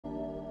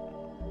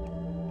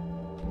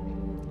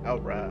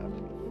Alright.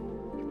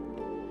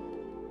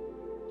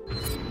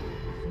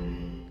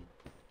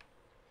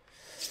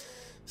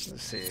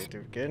 Let's see, do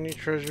we get any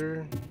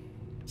treasure?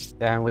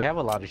 Damn, we have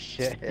a lot of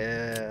shit.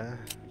 Yeah.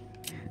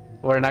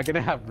 We're not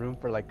gonna have room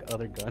for like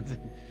other guns.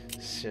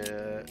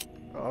 Shit.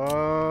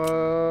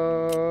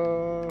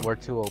 We're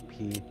too OP.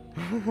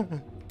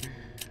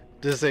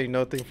 This ain't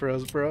nothing for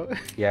us, bro.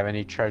 You have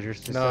any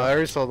treasures to No, sell? I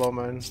already sold all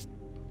mine.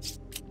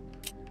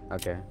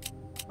 Okay.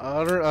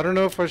 I don't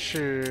know if I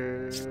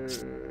should.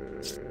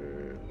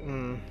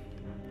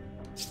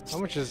 How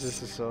much is this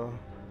to sell?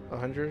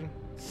 100?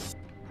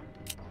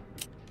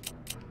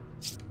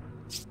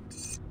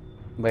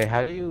 Wait,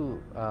 how do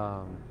you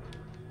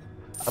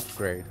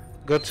upgrade?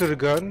 Go to the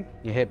gun?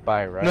 You hit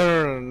buy, right?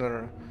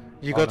 No.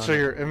 You go to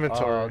your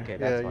inventory. Oh, okay,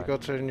 that's yeah, you fine. go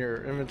to in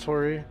your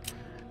inventory,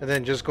 and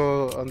then just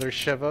go under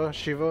Shiva.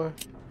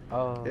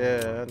 Oh.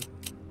 Yeah.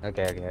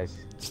 Okay, I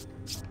see.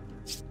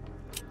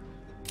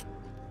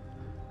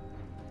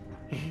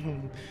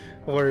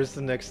 Where's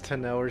the next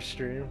 10-hour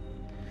stream?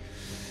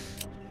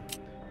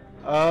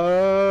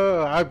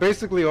 I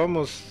basically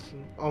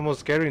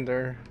almost getting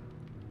there.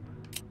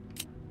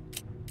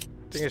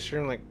 I think I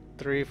streamed like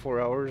 3-4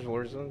 hours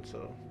Warzone,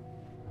 so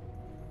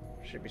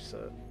should be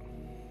set.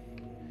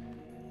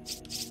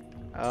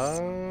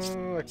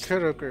 I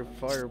could upgrade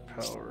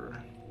firepower.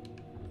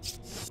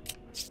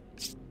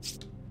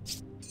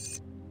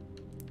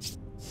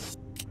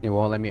 It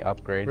won't let me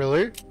upgrade.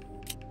 Really?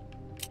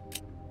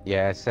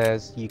 Yeah, it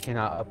says you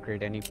cannot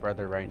upgrade any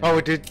further right now. Oh,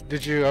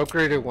 did you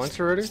upgrade it once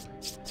already?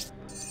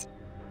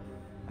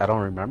 I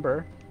don't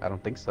remember. I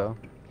don't think so.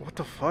 What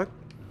the fuck?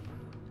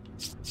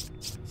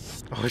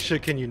 Oh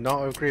shit, can you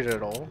not upgrade it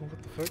at all?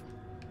 What the fuck?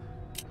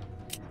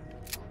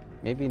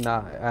 Maybe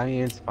not. I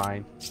mean, it's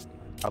fine.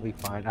 I'll be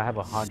fine. I have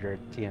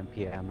 100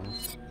 TMP ammo.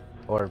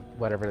 Or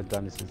whatever the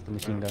gun is, the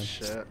machine gun.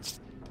 Shit.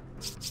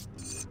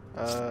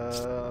 I'm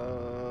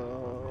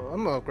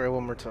gonna upgrade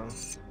one more time.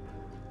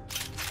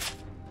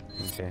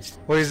 Okay.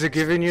 Wait, is it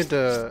giving you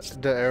the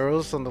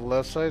arrows on the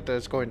left side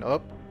that's going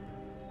up?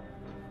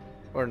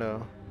 Or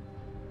no?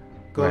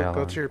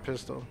 Go to your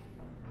pistol.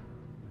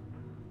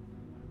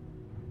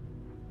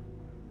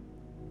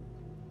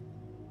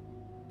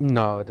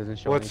 No, it doesn't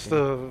show What's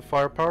anything. the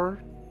firepower?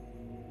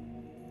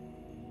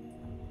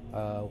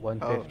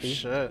 150. Oh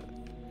shit.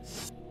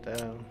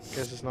 Damn.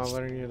 Guess it's not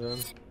letting you then.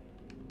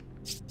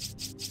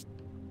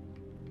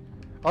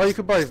 Oh, you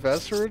could buy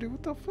vests already?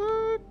 What the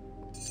fuck?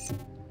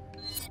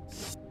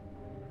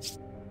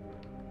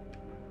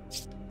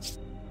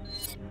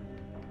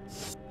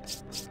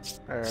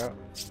 Alright.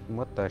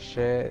 What the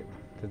shit?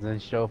 Doesn't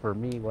show for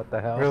me. What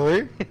the hell?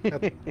 Really?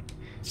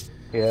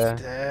 Yeah.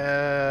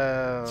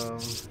 Damn.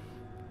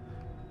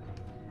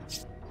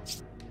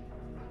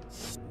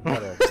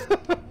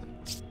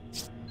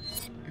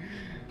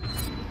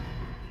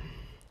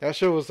 That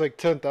shit was like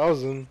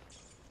 10,000.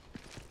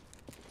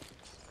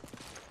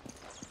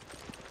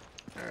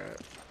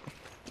 Alright.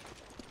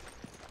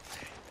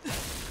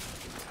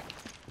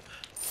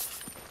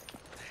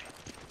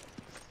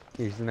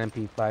 Here's an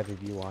MP5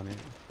 if you want it.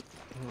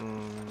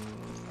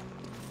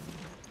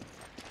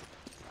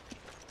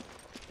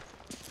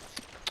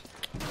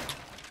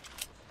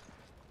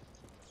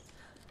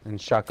 And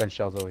shotgun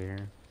shells over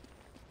here.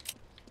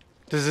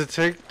 Does it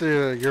take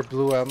your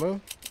blue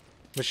ammo?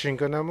 Machine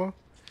gun ammo?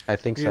 I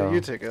think so.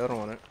 You take it, I don't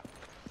want it.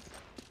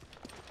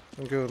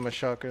 I'm good with my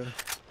shotgun.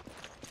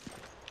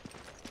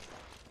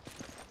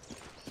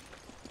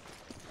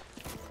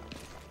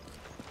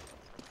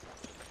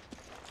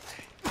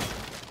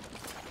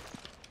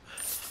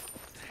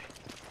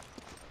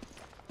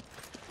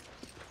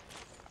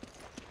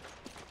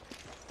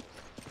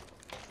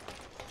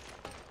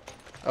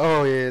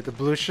 Oh yeah, the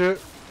blue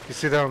shit. You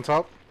see that on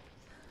top?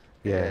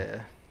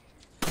 Yeah.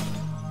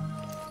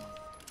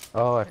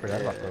 Oh, I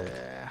forgot about those.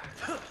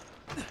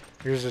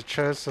 Here's a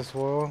chest as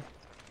well.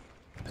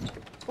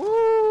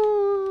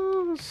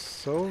 Ooh,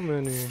 so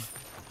many.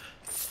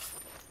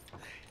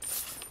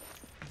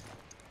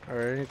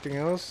 Alright, anything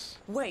else?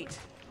 Wait.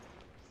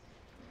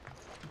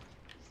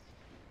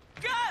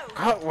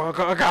 Go!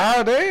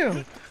 God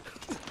damn!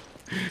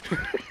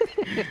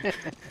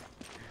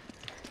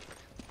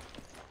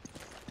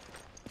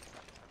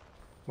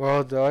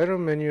 Well, the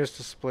item menu is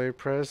displayed.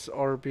 Press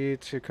RB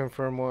to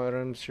confirm what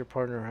items your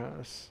partner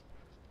has.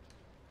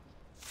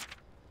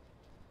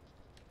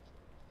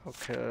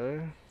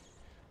 Okay.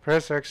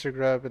 Press X to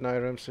grab an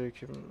item so you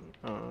can...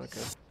 Oh,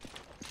 okay.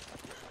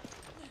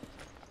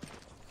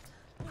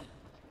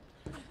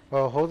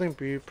 While holding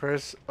B,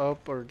 press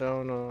up or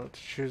down to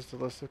choose the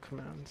list of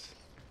commands.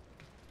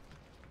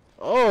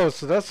 Oh,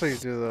 so that's how you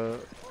do that.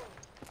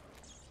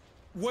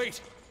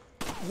 Wait!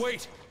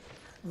 Wait!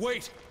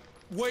 Wait!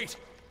 Wait!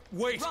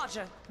 Wait!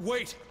 Roger.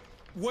 Wait!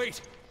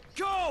 Wait!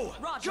 Go!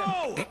 Roger.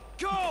 Go!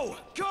 Go!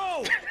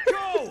 Go!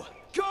 Go!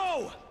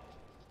 Go!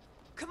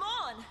 Come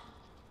on.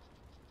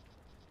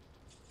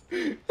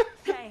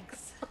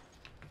 Thanks.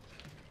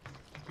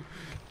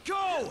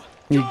 Go!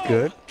 You Go!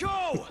 good?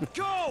 Go!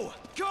 Go!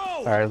 Go!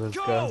 Alright, let's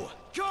go.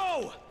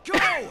 Go!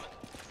 Go!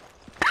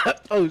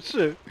 Oh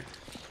shit.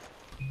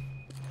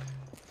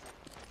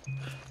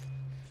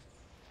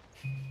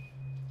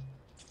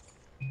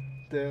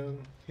 Damn.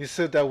 He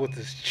said that with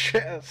his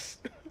chest.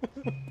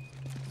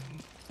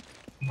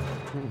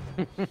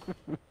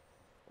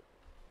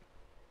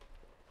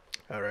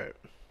 Alright.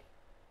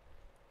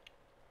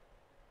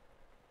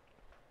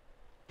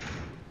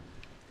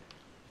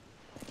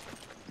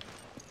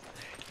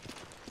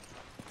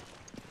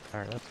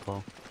 Alright, that's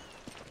cool.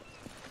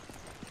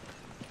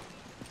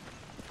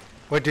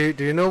 Wait, do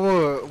you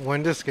know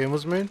when this game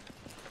was made?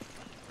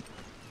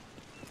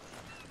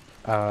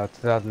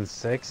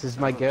 2006 is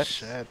my guess.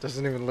 Shit,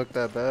 doesn't even look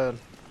that bad.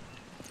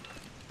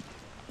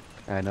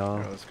 I know.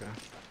 Alright, let's go.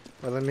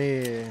 Well, let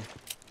me...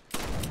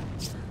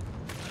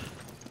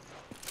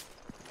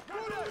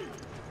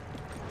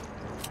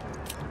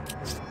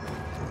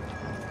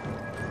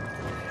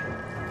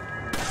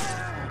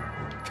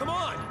 Come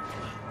on!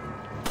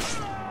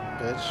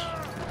 Bitch.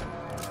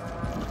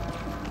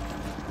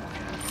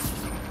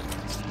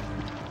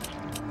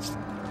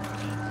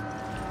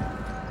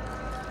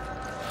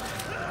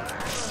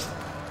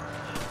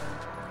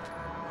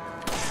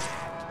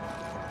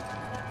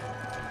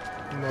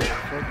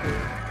 Motherfucker.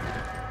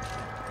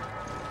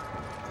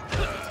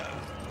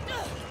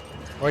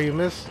 Why you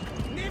miss?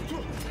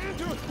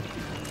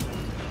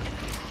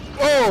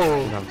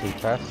 Oh! I'm too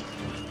fast.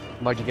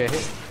 Why'd you get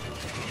hit?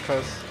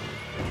 Cuz.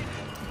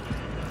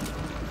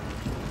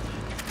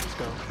 Let's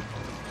go.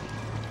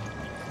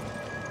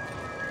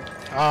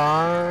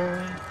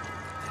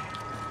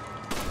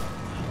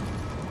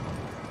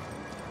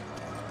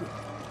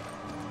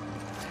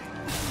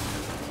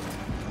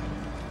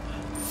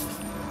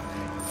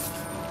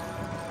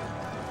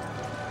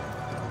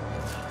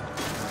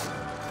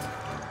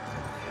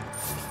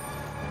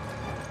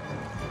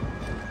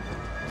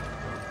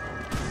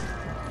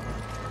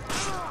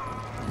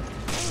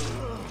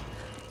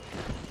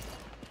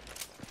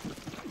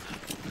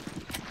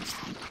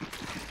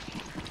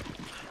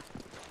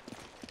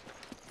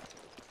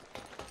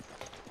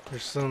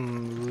 There's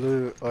some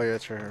loot. Oh yeah,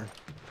 it's right here.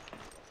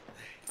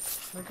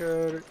 I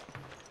got it.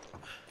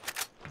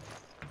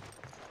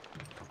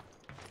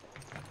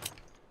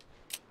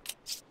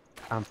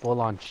 I'm full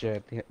on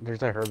shit.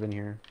 There's a herb in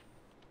here.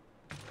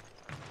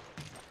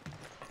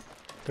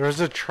 There's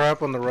a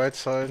trap on the right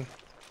side.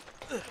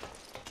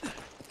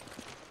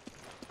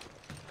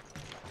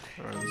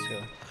 Alright, let's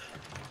go.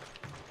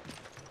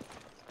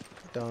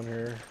 Down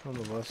here on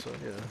the left side,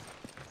 yeah.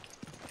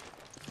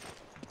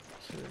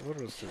 Let's see, what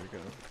else do we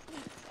got?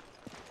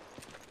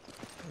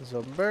 There's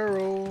a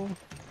barrel.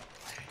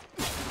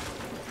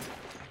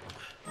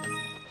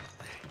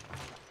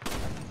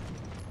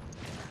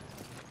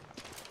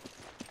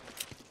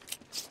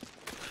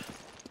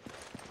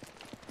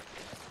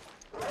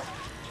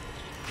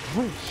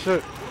 Oh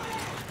shit.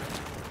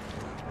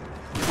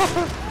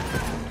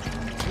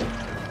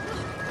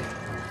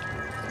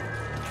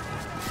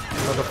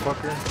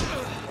 Motherfucker.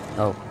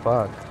 Oh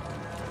fuck.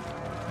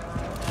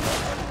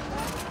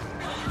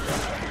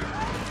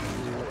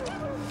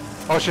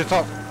 Oh shit,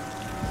 top.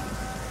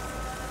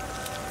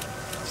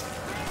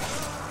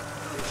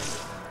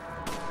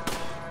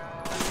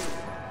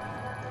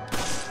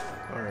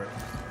 Alright.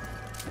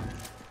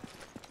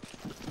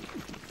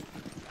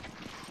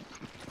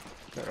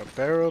 Got a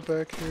barrel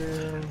back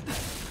here.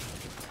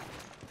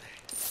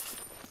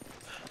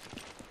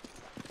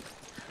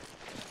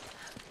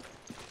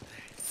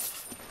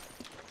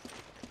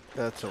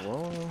 That's a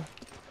wall.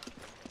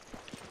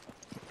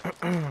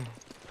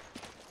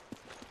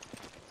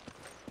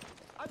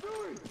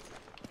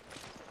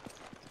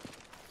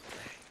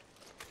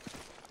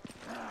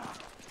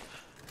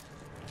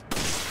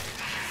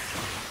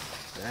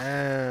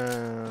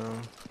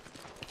 Damn.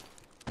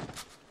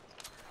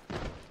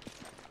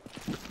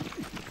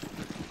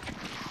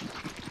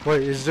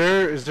 Wait, is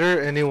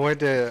there any way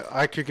that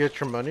I could get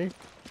your money?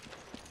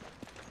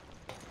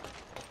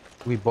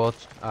 We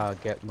both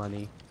get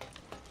money.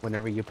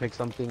 Whenever you pick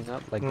something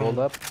up, like gold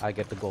up, I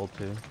get the gold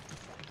too.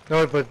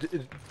 No, but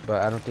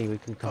But I don't think we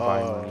can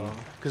combine money.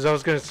 because I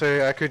was gonna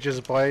say I could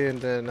just buy it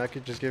and then I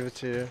could just give it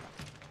to you.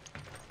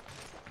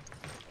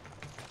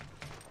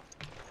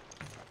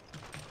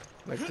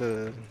 Like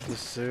the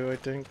zoo, I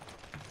think.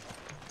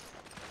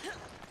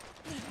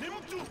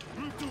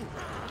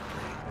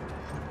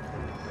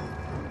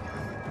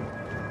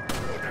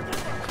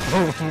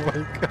 Oh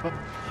my god.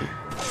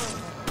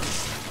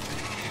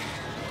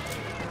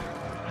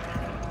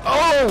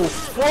 Oh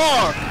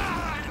fuck!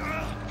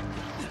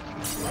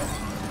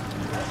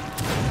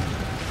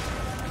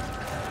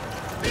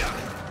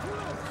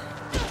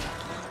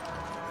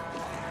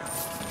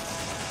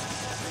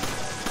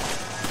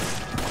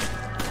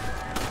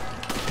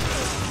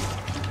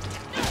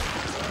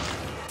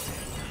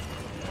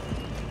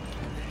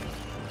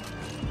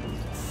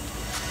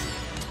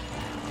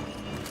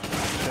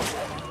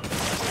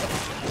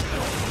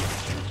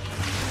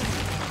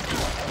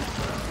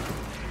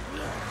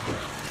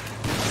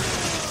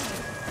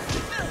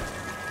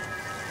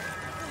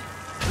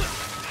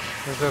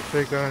 There's that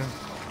big guy.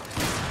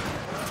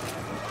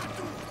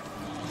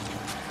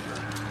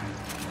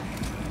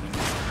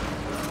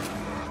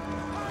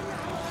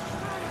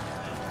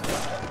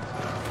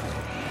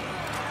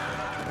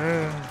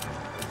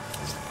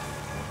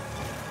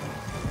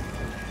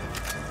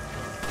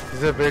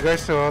 Is that big guy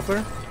still out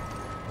there?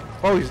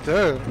 Oh, he's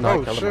dead. No, I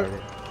Oh killed him shit.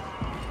 already.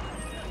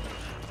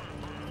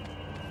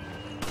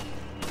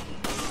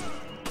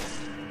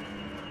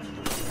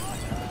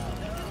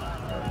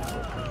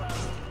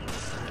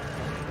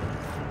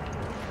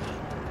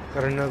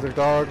 Got another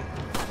dog.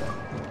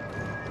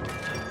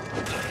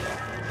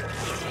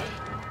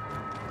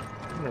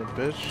 What a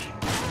bitch.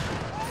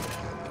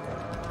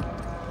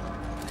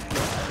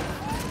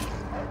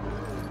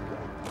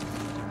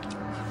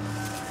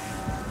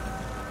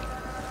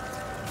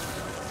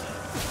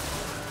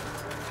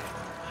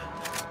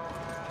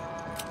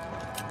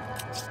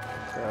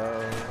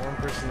 One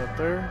person up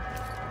there.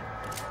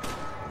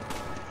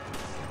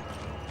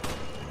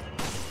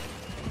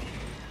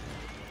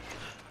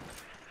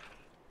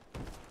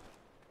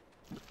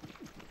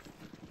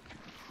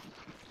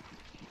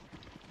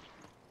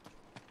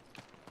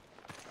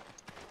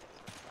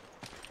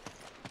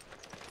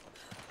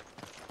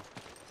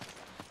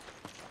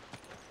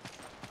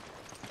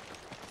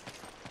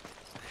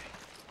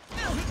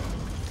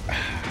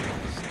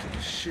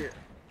 Shit.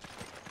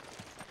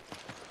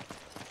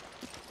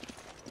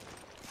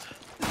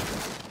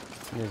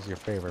 Here's your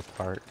favorite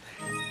part.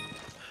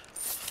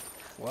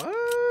 What?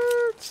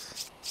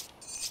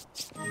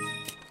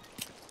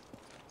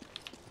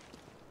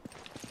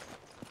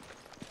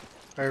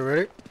 Are you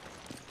ready?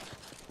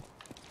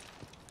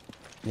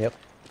 Yep.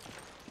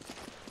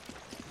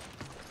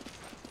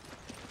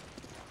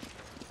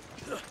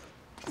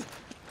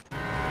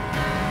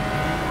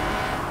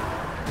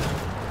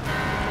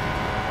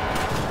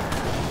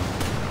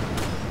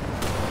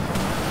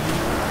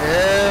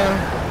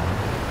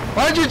 Yeah.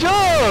 Why'd you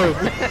jump?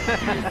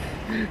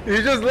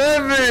 You just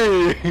left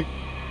me.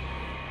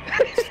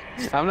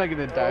 I'm not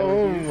gonna die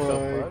Oh with you. my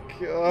So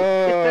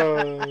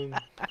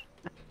god.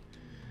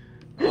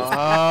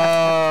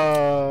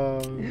 Ah.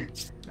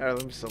 Alright,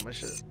 let me sell my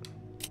shit.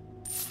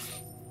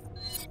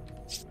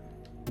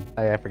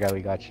 I forgot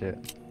we got shit.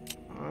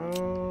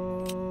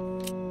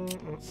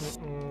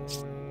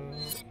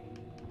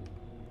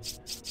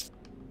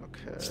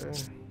 Okay.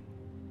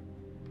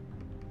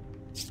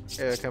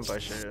 Yeah, I can't buy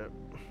shit yet.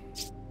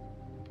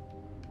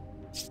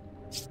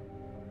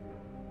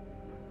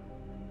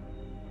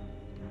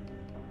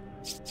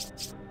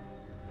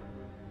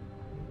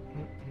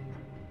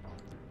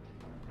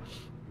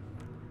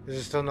 Is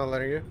it still not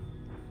letting you?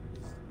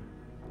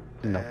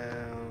 No.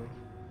 Damn.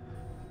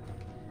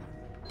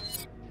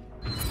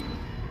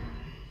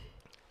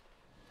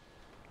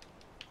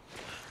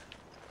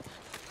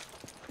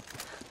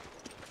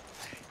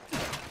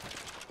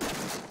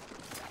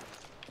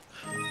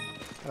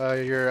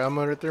 Your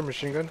ammo right there,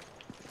 machine gun.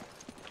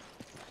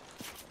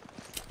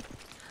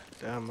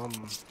 Damn, I'm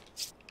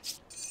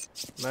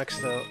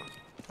maxed out.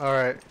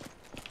 Alright.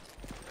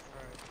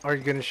 Are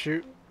you gonna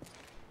shoot?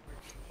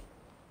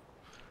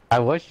 I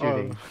was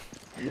shooting.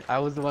 I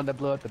was the one that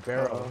blew out the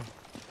barrel.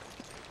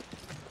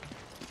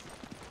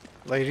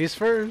 Ladies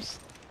first.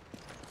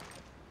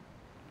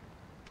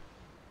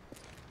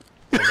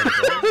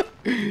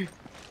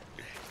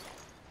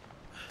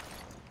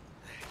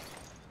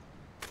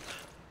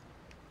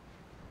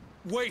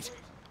 Wait!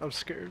 I'm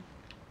scared.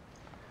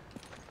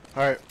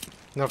 Alright.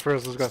 Now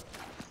first, let's go.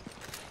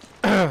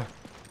 I'm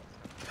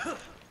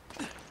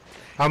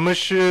gonna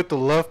shoot the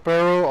left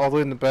barrel all the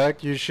way in the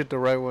back. You shoot the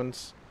right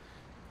ones.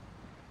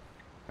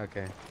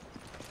 Okay.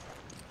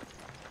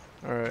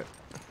 Alright.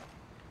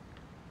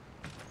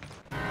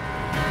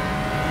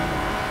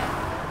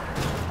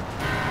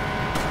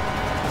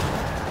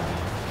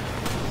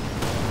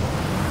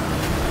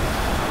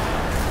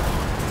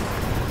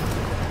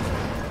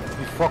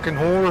 You fucking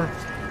whore.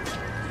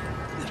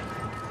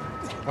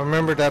 I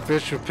remember that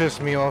bitch who pissed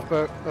me off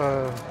back,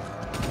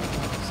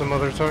 some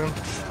other time.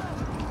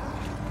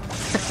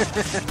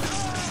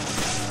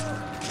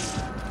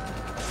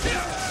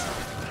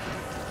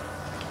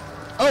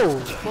 Oh,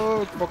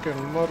 fuck, fucking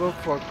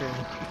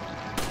motherfucking.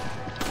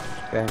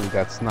 Damn, you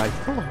got sniped.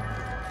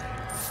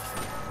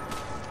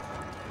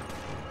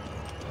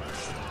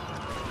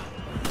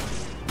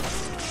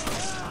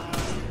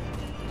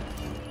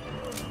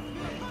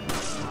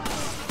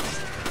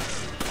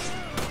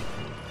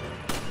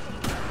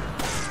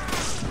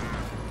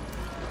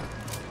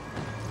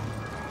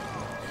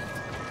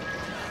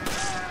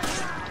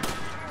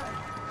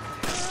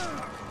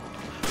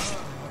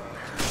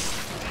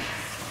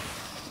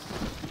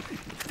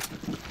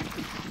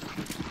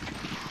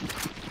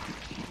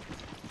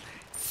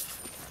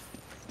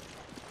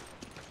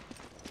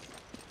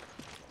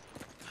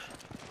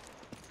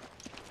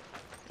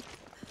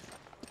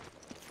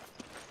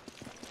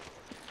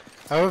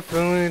 I have a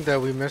feeling that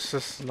we missed a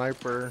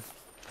sniper.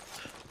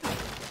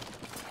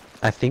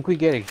 I think we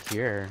get it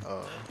here.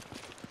 Oh.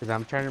 Cause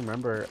I'm trying to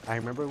remember. I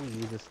remember we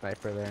used a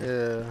sniper there.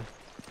 Yeah.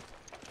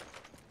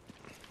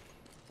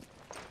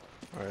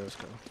 Alright, let's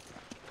go.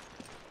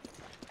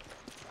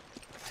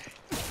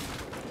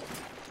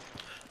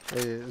 Hey,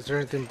 is there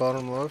anything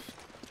bottom left?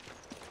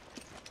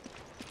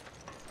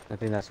 I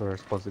think that's where we're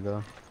supposed to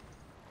go.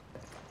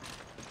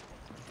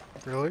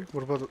 Really?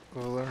 What about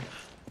over there?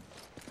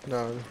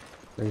 No.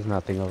 There's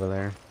nothing over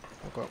there.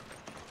 Okay.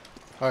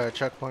 Alright,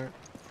 checkpoint.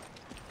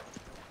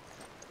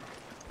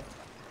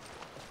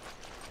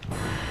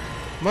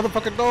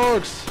 Motherfucking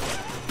dogs!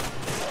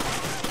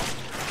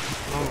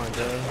 Oh my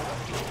god.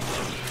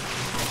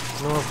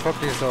 No, fuck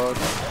these dogs.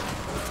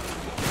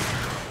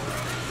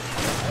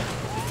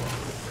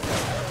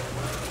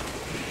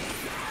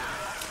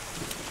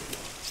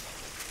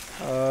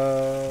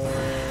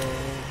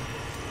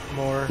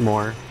 More.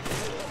 More.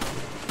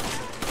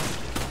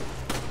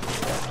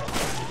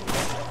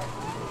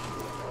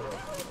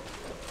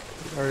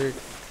 Are you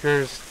here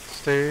to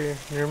stay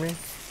near me?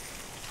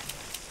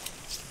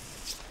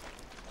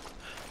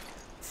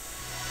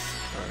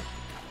 Alright,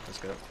 let's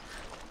go.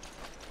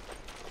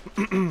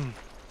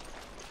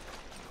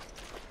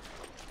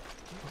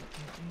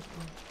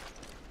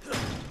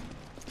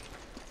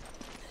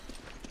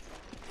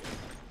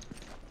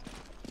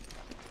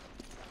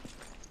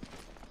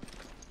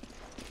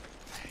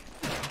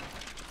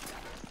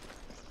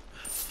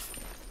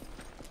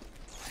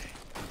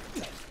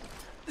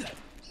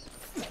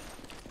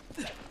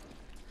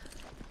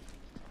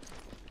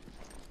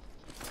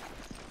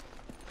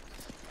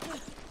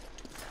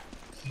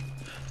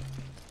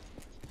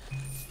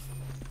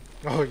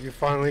 Oh, you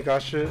finally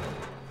got shit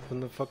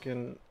from the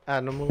fucking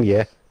animals?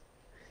 Yeah.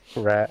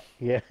 Rat.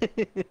 Yeah. Oh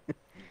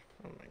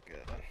my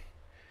god.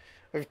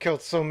 We've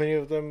killed so many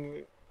of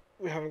them,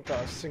 we haven't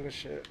got a single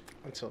shit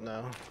until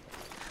now.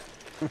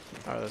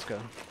 Alright, let's go.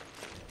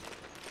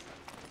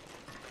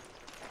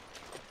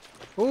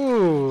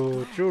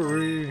 Ooh,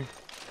 jewelry.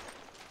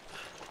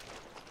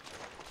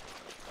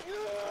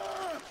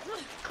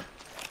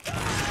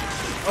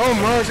 Oh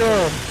my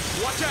god!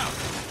 Watch out!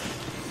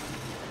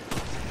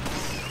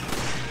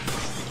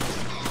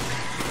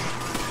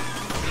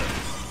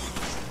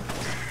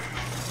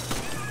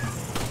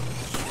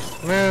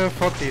 Man,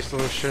 fuck these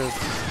little shits.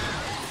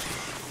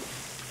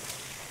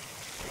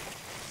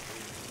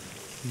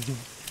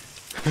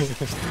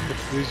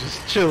 He's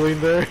just chilling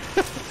there.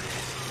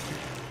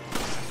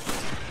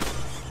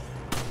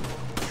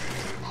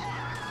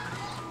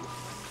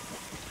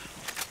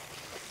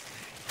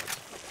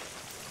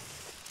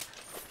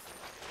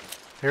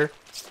 Here.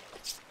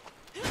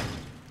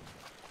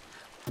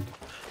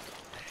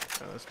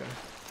 Oh, this guy.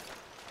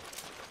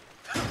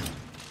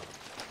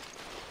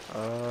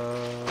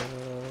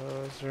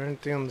 Is there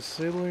anything on the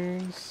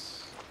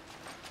ceilings?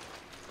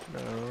 No.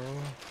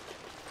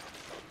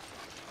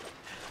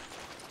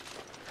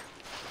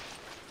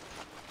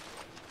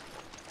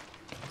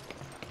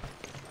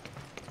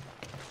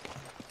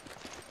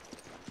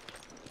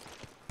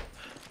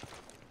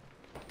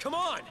 Come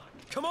on!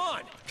 Come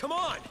on! Come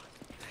on!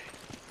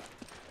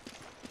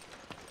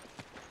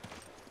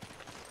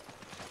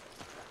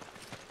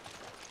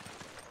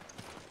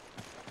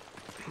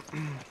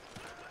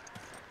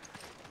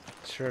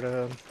 Straight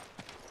ahead.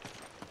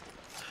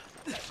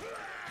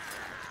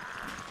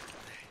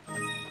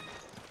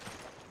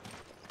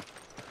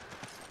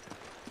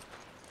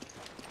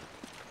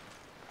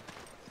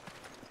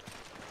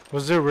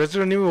 Was there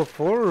Resident Evil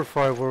 4 or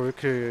 5 where we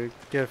could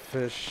get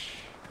fish?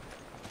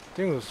 I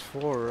think it was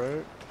 4,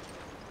 right?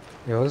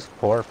 It was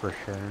 4 for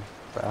sure,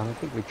 but I don't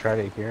think we tried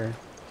it here.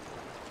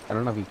 I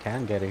don't know if you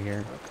can get it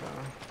here. Okay.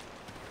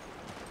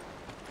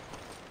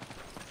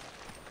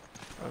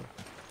 Oh.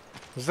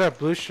 What's that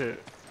blue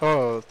shit?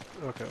 Oh,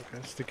 okay, okay.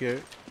 It's the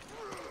gate.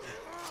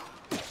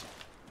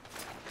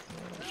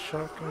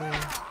 Shotgun.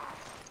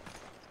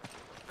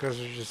 Guys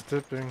are just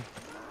dipping.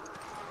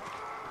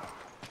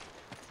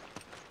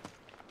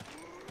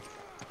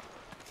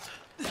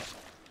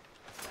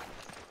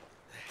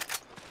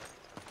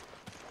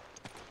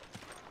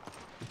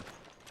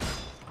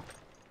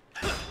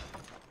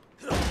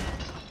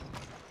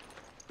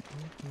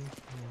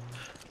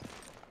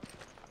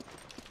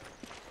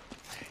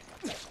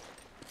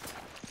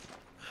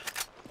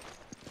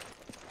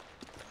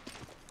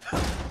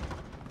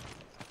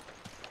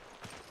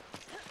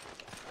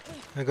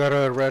 I got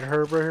a red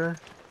herb right here.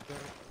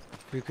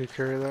 If you could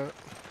carry that.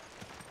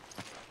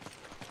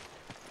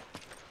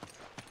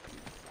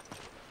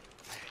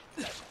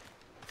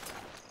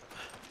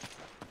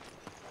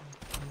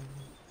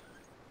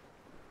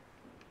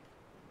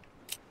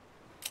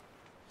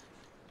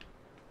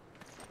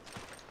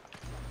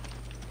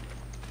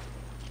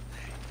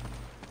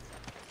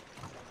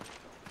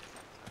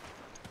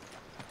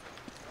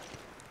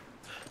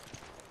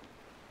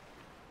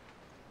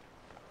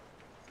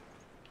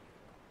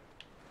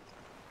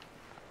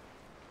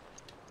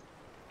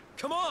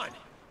 Come on!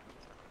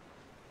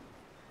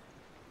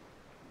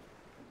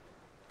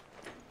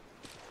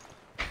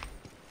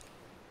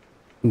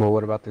 Well,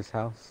 what about this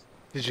house?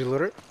 Did you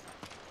loot it?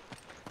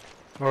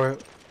 Alright.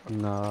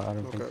 No, I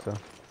don't think Okay. so.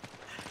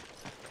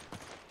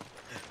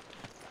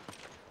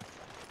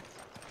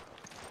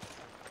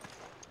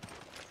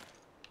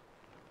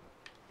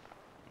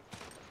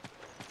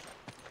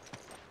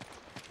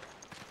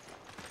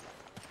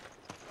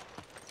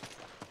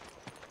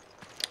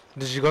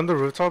 Did you go on the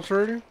rooftops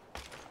already?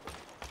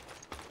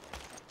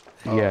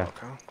 Yeah.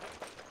 Oh, okay.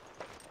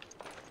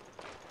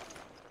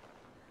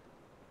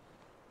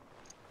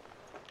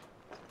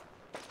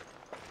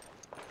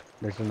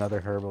 There's another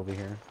herb over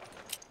here.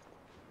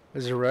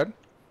 Is it red?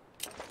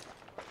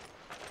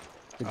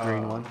 The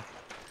green one.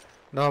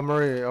 No, I'm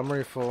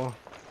already full.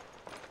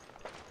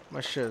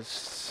 My shit's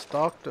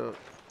stocked up.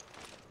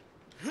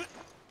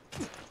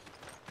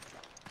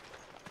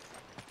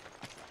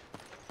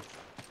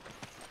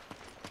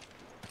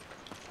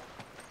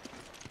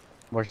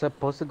 We're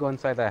supposed to go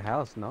inside that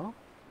house, no?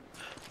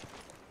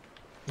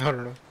 I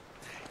don't know.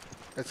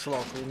 It's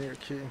locked. We need a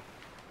key.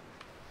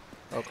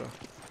 Okay.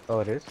 Oh,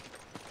 it is?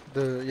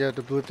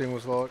 The blue thing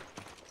was locked.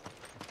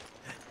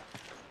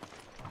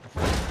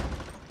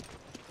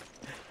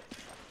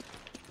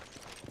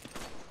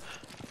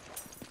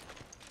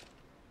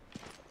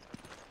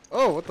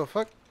 Oh, what the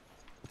fuck?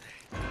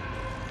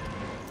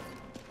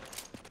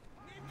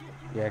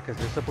 Yeah, because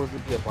there's supposed to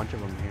be a bunch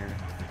of them here.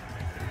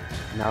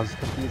 And I was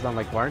confused on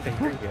like, why aren't they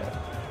here yet?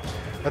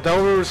 I thought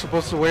we were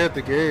supposed to wait at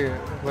the gate,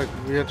 like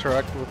we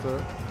interact with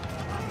it.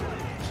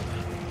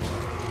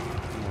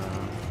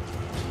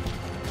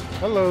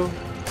 Hello.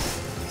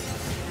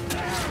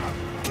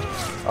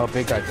 Oh,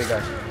 big guy, big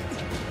guy.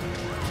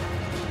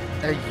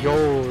 Hey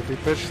yo, they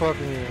bitch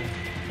slapping you.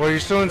 Well, are you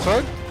still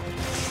inside?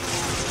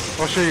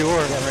 I'll show you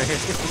where. Yeah, right here.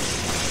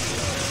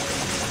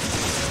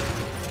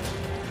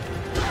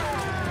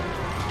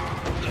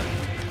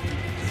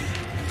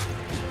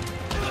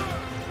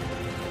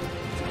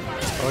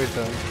 Oh, he's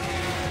done.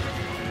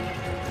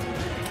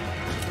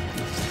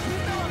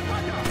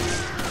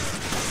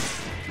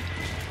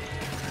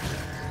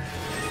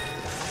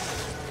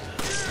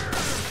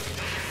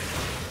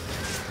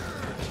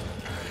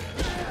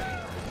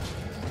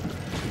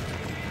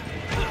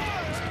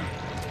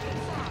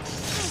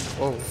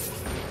 Oh.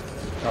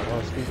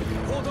 Oh, speaking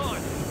of Hold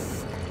on.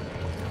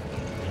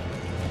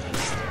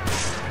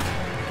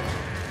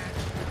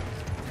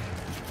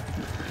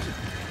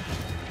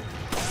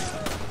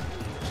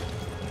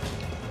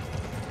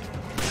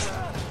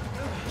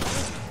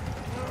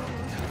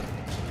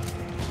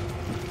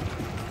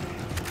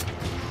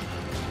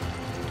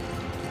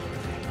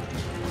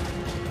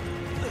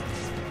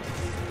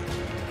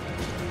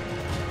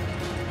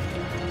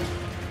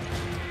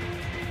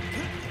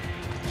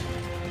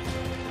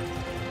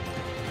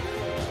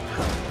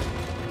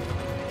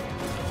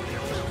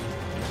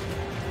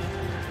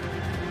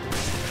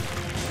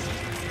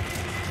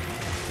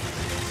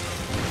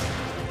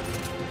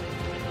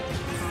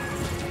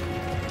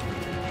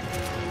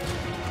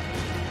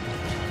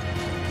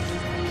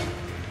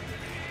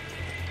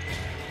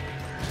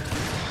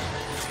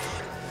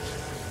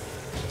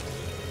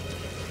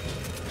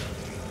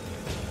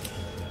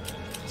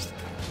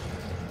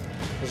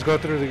 Let's go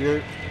through the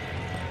gate.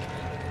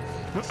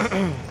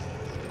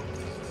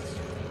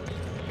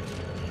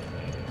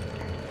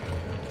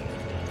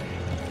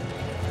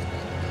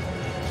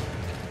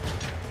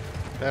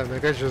 Damn,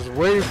 that guy's just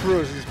waiting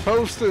for us. He's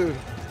posted.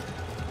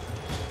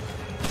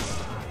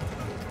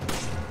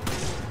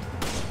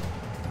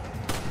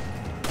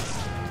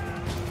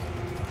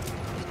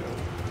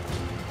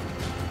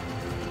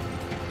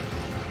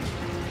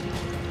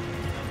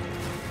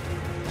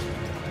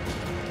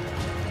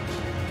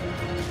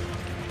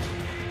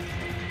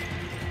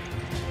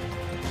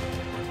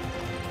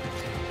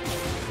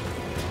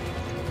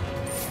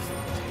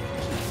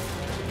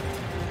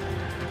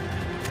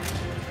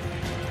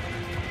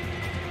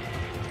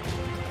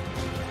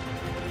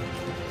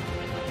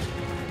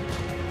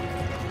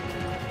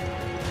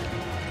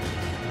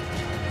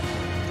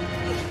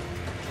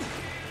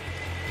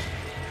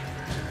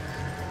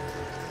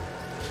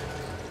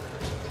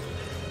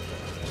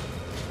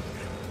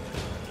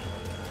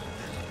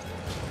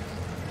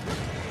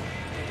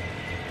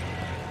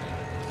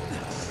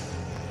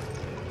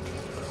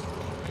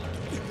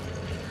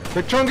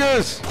 Big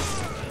Chungus!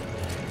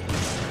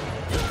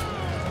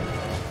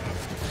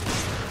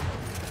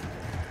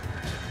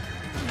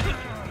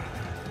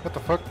 What the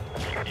fuck?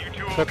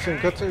 Cutscene,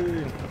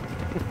 cutscene!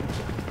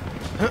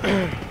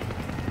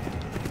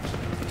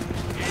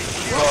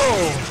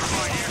 Whoa!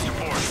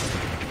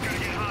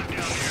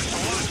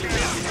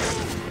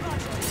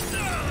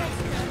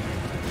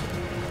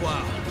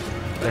 Wow.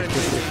 I Let's didn't get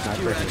this think you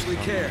sniper actually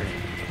hit. cared.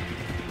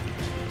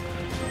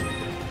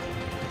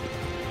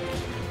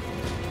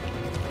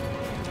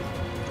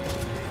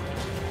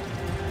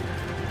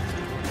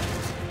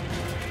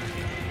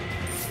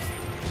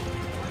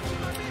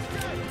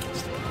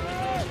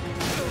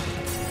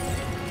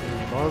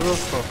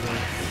 Motherfucker.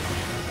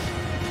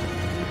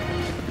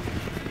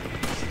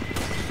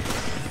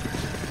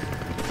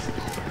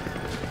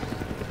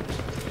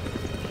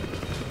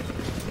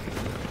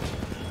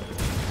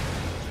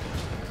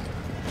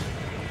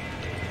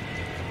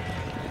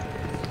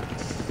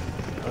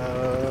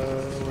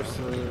 Where's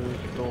the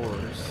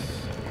doors?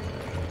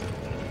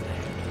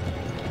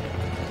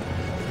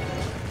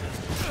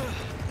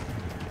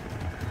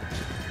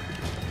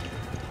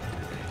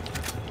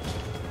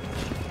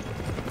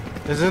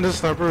 Isn't the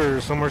sniper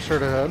somewhere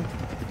straight ahead? I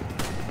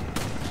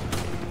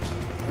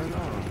don't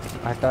know.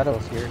 I thought it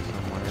was here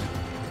somewhere.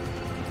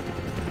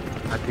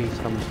 I think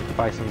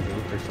by some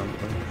gate or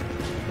something.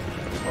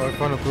 Oh, I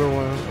found a blue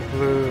one, a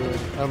blue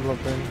emblem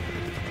thing.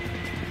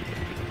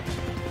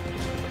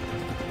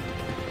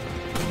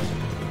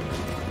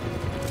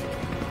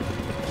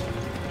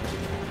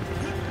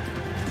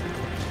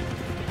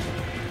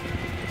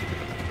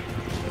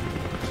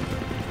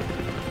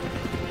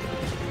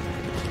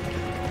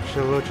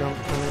 pillow jump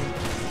coming.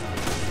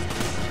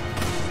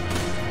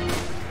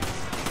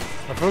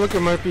 I feel like it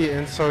might be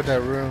inside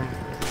that room.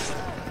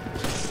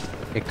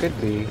 It could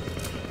be.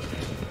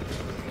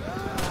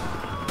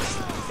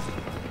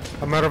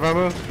 I'm out of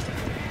ammo.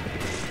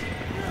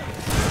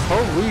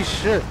 Holy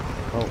shit.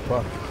 Oh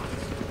fuck.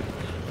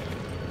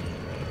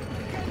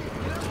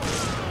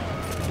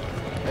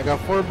 I got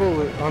 4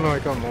 bullets. Oh no, I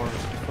got more.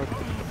 Fuck.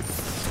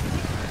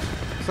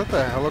 Is that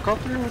the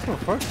helicopter? What the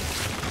fuck?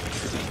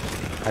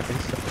 I think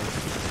so.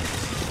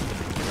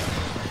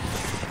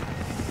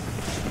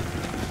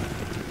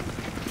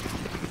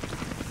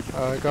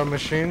 I got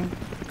machine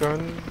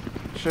gun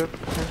ship.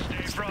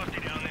 Stay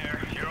frosty down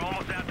there. You're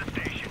almost at the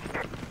station.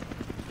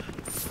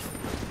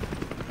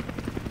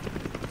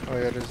 Oh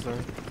yeah, it is there.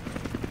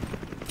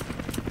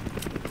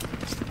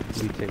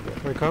 We take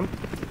it. Wait, come.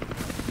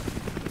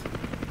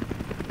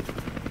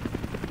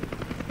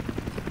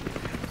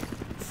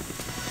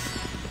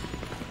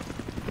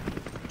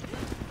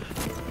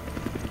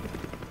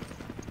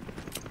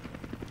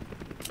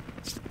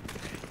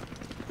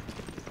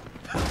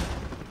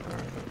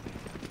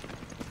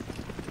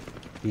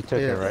 You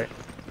took Yeah. it, right?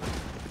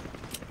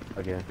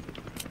 Okay.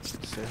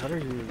 Let's see, how do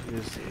you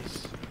use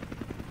this?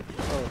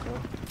 Oh, okay.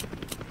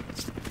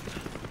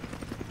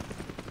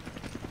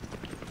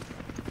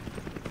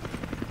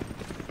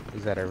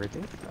 Is that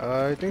everything?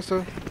 I think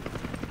so.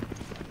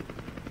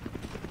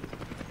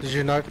 Did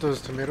you knock those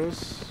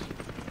tomatoes?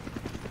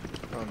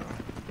 Oh no.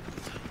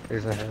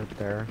 There's a head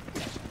there.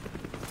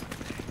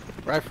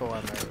 Rifle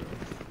ammo.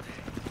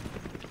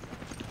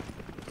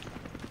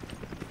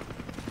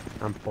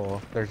 I'm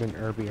full. There's an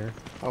herb here.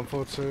 I'm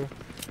full too.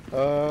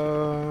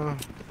 Alright,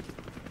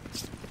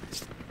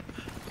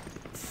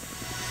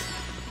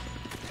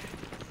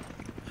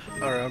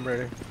 I'm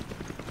ready.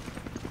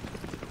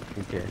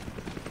 Okay.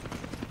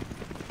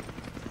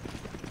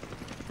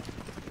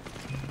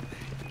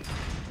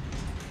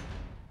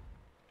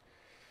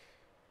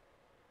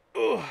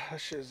 Oh, that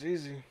shit's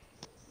easy.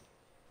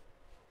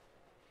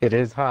 It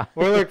is hot.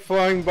 We're like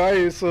flying by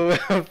you so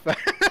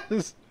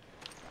fast.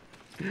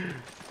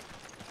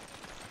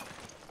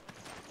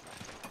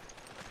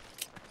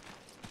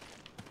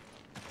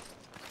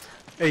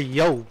 Hey,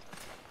 yo.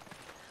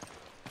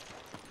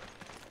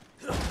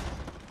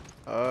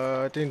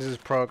 I think this is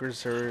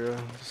progress area.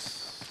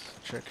 Let's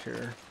check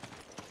here.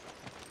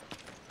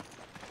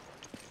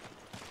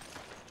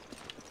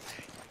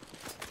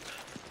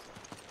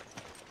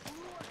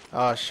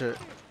 Ah, shit.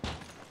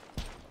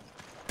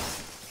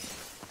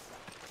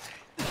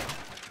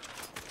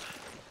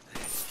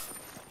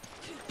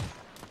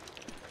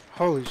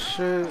 Holy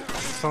shit.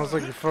 Sounds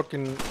like you're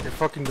fucking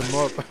them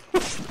up.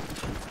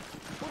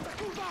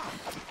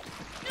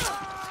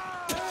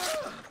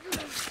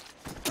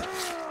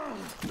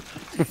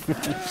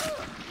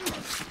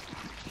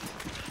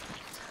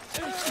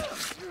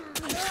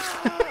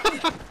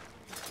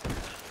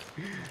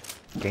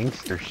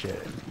 Gangster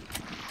shit.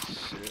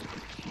 Shit.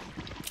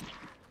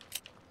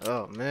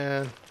 Oh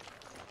man.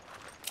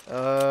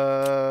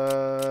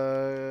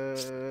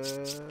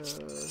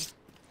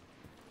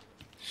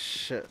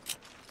 Shit.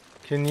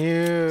 Can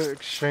you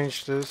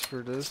exchange this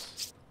for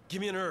this?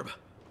 Give me an herb.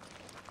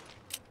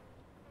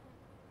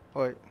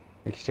 Wait.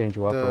 Exchange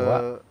what for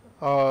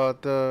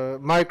what? The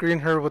my green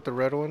herb with the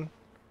red one.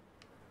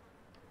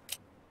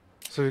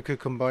 So we could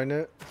combine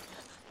it.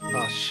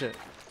 Oh shit.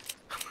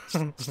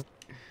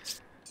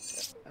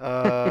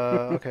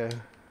 Okay.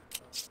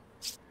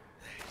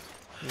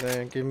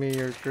 Then give me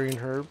your green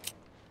herb.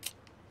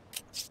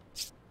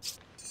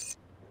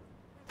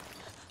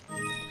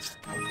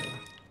 Okay.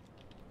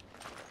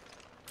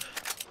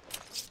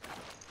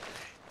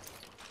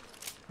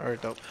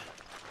 Alright, dope.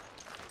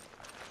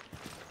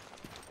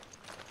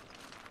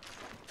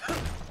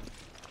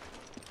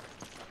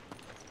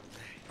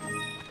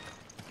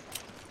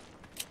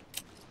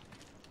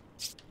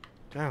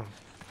 Damn.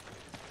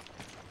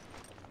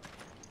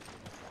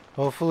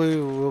 Hopefully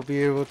we'll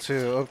be able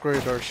to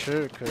upgrade our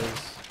shit,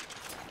 cause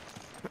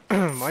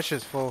my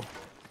shit's full.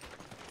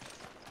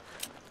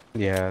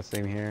 Yeah,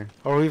 same here.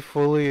 Are we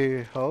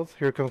fully health?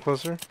 Here, come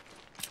closer.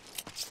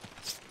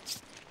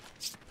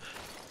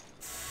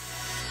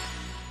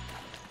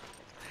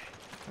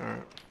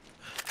 Alright.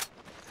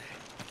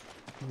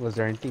 Was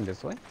there anything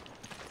this way?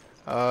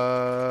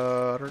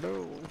 I don't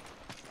know.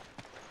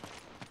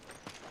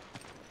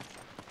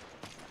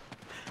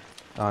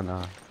 Oh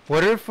no.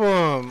 What if,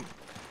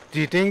 do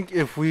you think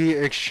if we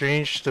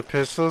exchange the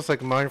pistols,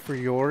 like mine for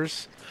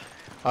yours,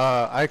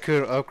 I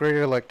could upgrade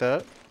it like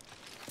that?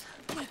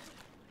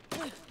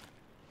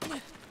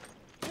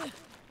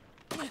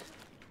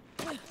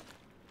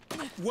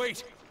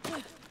 Wait!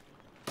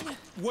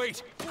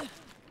 Wait!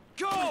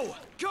 Go!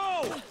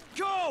 Go!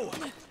 Go!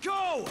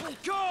 Go!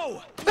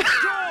 Go!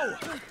 Go!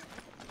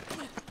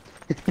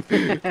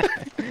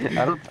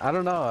 I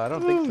don't know. I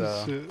don't think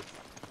so. Shit.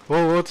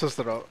 Well, we'll test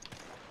it out.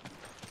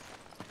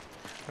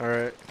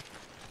 Alright.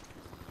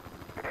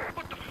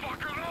 What the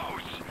fuck are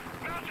those?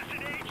 Masters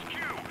in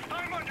HQ!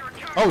 I'm under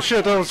attack! Oh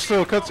shit, that was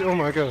still cutscene. Oh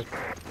my god.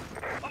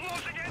 I'm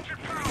losing engine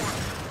power!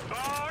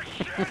 Oh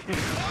shit! Kurt,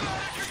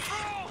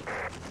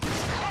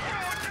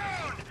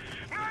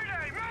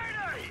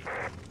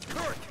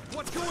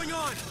 what's going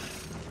on?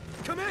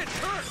 Come in,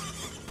 Kurt!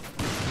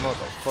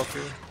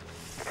 Motherfucker.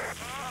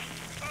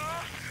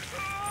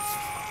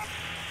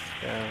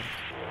 Yeah.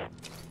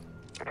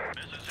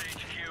 This is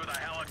HQ. The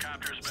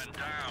helicopter's been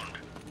downed.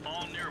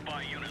 All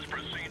nearby units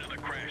proceed to the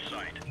crash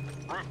site.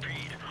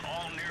 Repeat,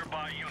 all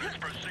nearby units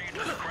proceed to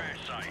the crash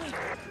site.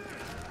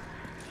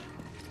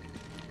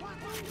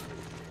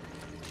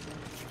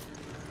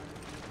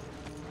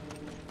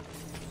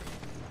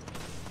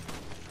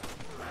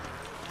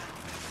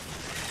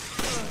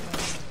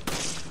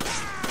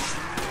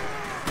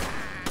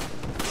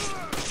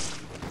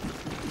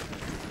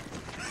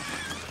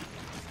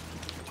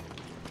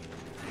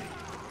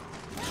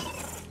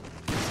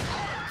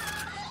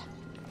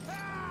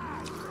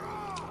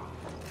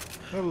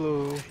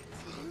 Hello.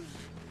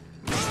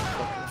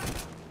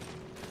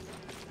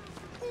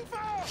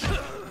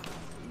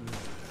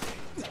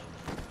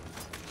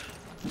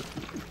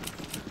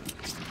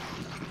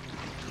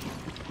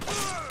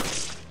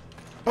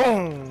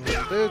 Boom,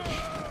 bitch.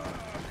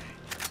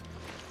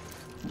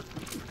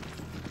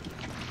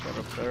 Got a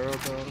barrel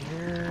down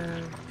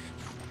here.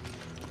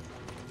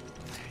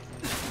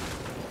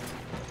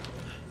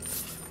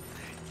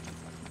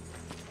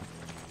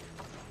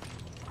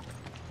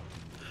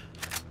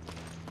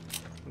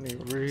 Let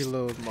me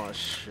reload my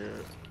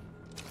shit.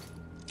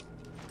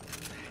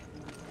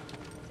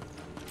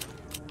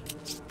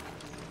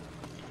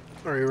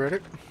 Are you ready?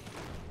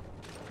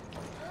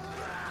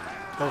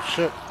 Oh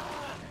shit.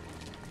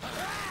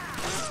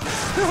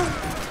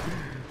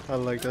 I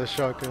like that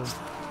shotgun.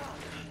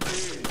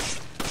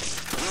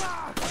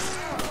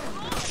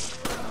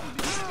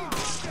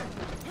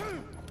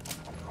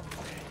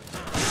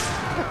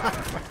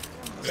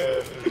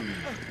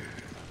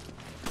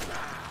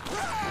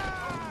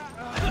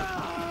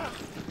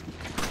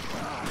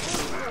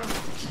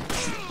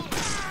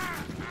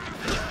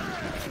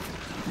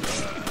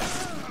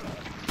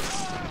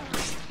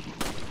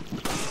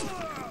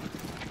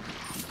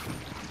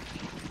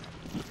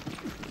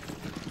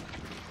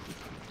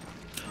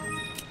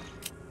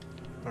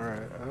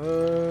 Alright,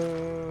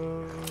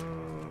 oh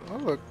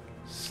look,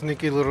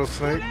 sneaky little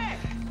snake.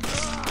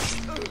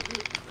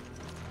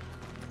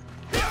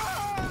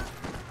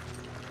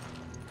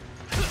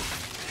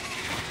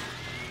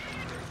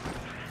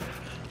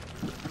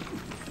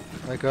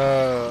 Like,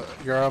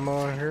 your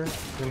ammo in here?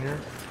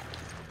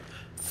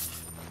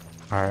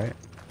 Alright.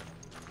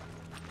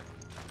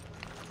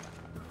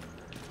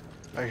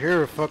 I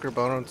hear a fucker,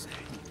 but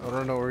I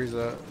don't know where he's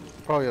at.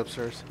 Probably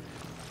upstairs.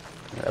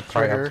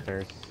 Probably right here.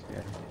 upstairs.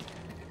 Yeah.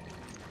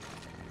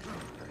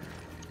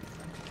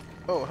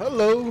 Oh,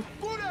 hello!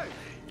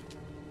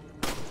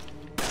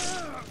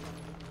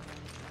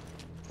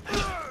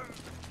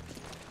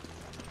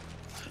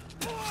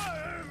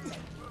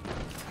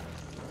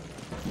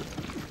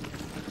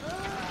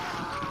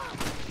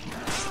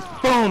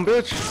 Boom,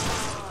 bitch!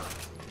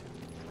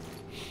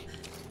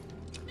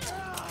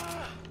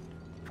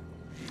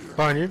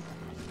 Find you.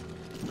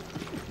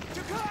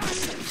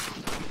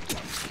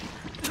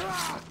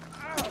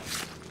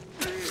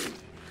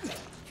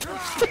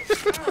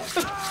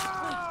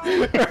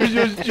 Are you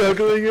just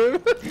juggling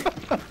him?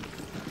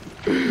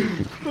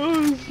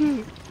 Oh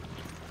shit.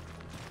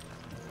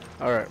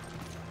 Alright.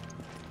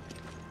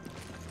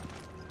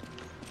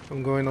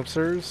 I'm going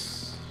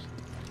upstairs.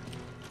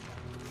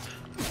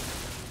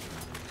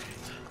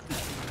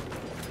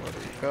 What do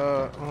we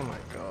got? Oh my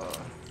god.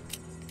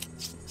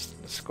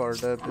 Discard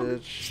that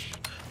bitch.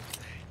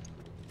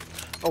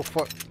 Oh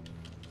fuck.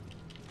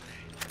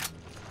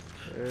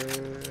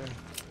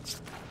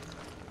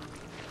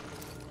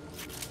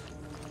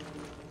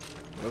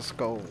 Let's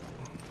go.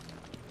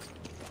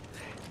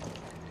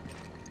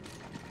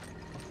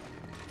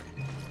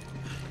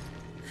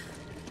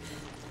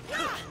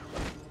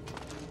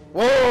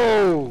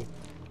 Whoa!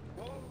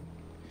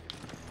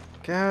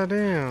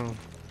 Goddamn.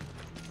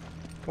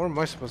 Where am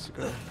I supposed to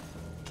go?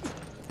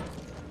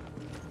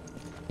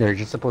 They're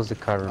just supposed to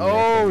cover me.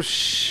 Oh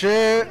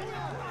shit!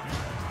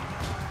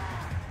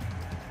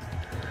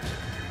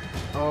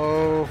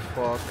 Oh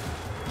fuck.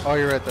 Oh,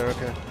 you're right there,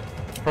 okay.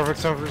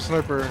 Perfect time for a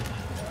sniper.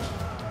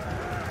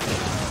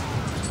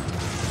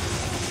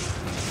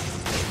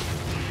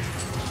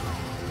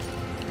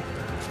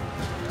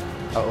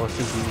 Uh-oh,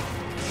 CP.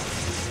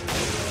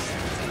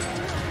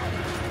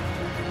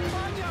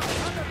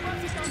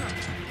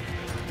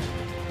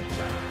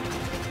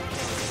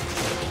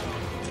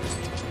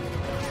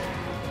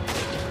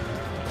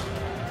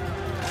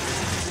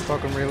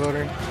 Fuck, I'm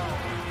reloading.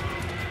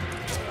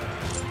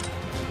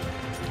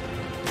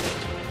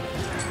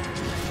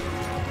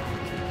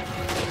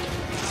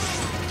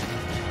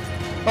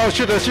 Oh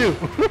shit, that's you!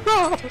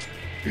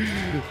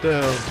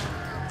 Damn.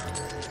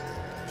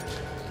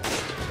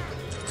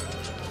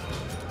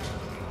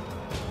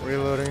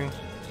 Reloading.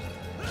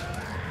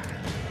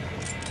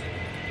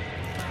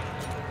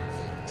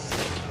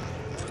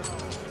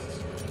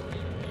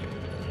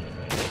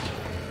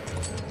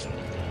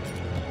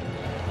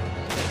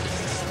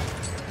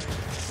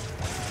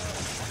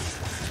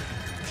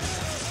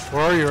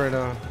 Where are you right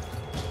now?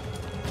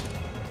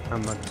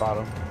 I'm at the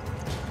bottom.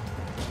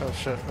 Oh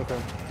shit, okay.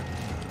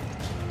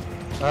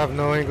 I have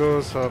no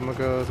angle, so I'm gonna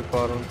go to the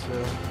bottom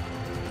too.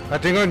 I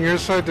think on your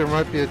side there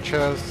might be a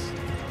chest.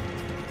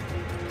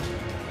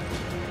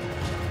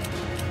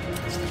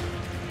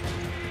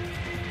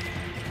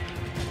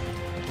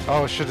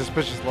 Oh shit, this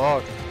bitch is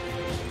locked.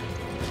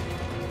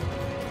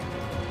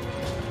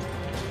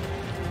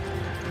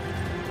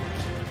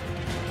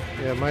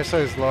 Yeah, my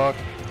side's locked.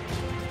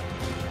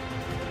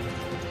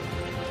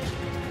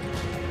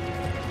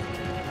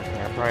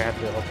 Okay, I probably have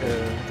to open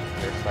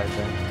their side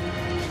then.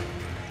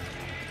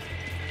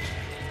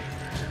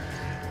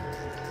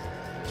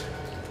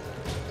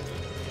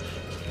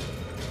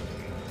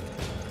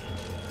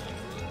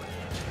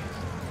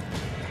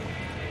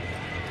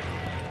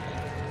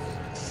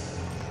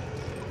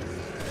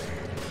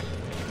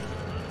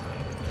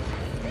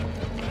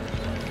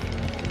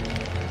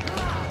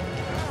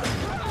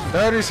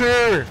 Daddy's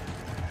here!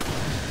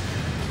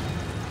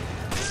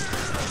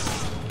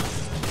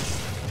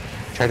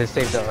 Try to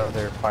save the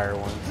other fire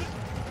ones.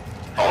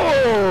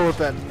 Oh,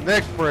 that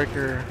neck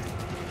breaker.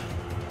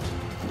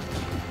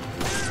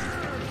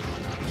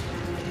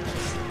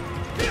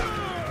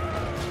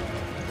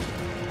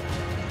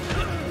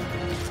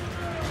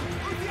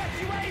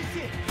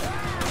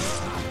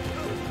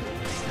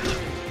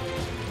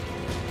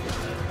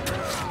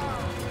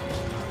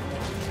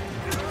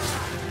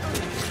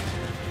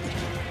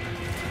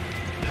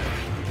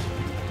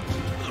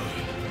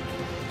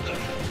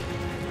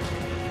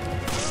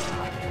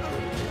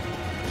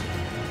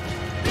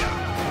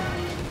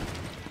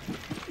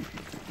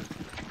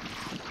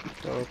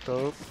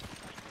 Dope.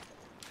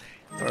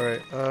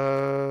 Alright,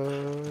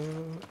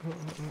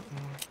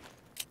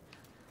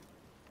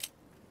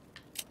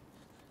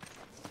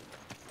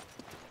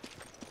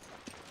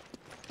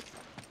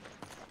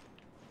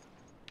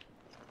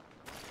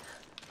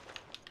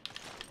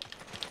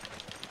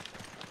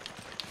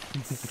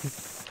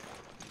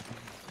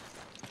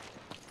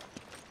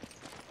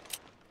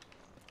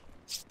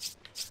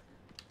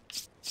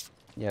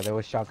 Yeah, there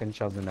was shotgun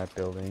shells in that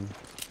building.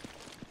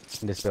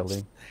 In this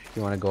building. If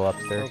you want to go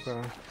upstairs.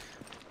 okay.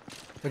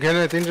 Again,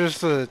 I think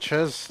there's a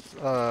chest,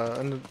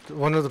 in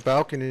one of the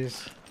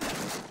balconies.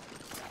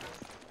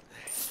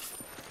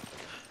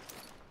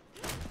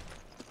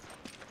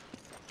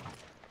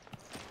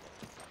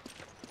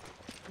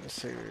 Let's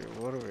see,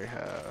 what do we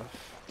have?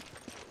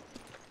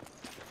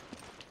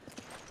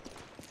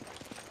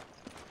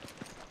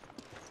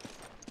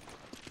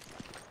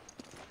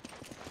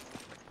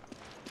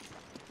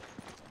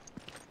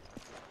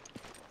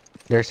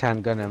 There's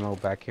handgun ammo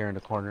back here in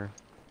the corner.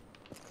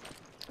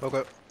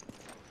 Okay.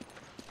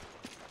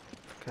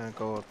 Can't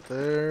go up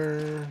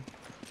there.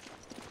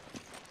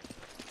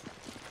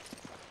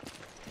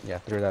 Yeah,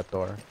 through that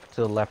door.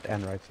 To the left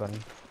and right side.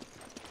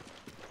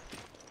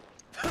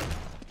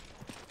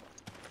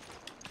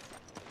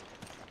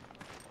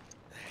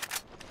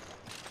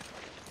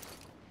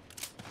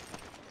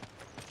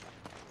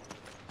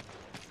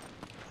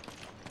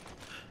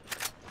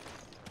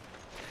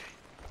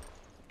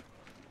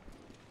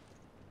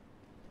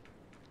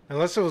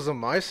 Unless it was on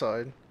my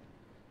side.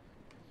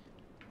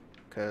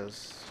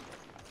 Because,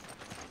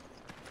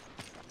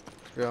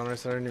 to be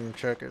honest, I didn't even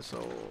check it,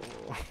 so...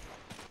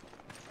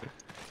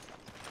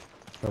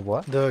 The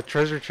what? The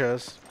treasure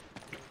chest.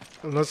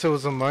 Unless it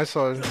was on my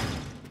side.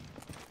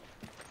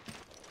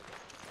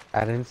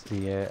 I didn't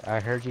see it. I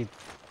heard you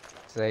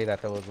say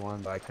that there was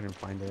one, but I couldn't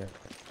find it.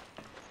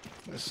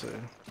 Let's see.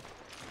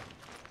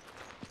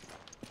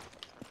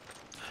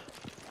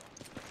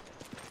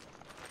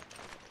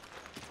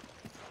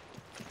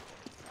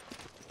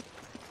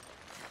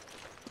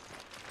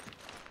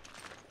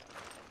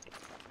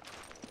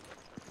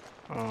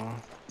 Oh.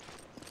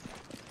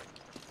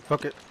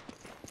 Fuck it.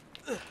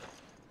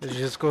 Let's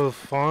just go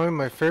find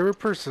my favorite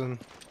person.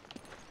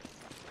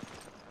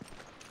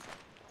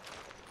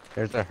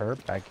 There's a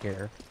herb back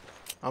here.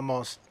 I'm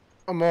all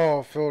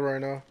filled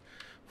right now.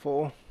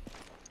 Full.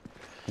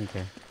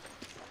 Okay.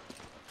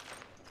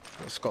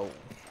 Let's go.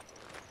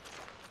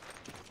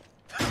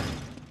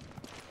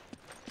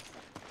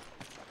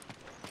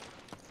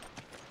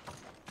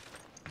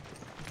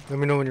 Let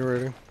me know when you're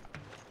ready.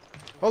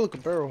 Oh, look, a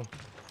barrel.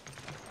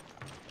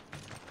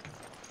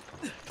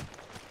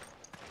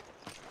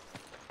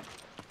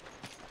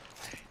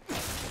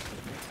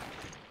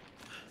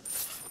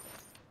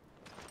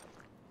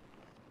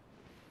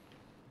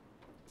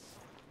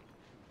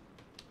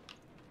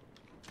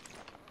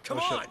 Come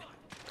Oh, shit. on!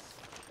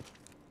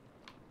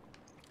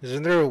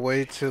 Isn't there a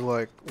way to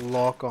like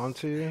lock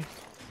onto you?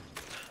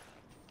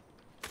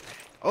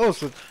 Oh,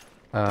 so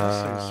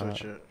let's see,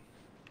 switch it.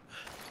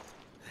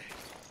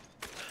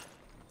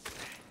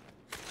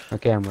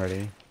 Okay, I'm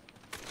ready.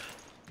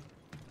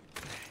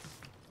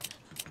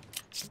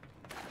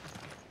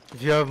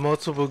 If you have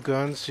multiple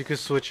guns, you can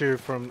switch it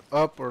from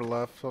up or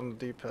left on the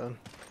D-pad.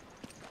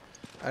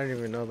 I didn't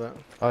even know that.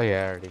 Oh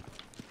yeah, I already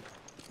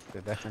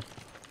did that.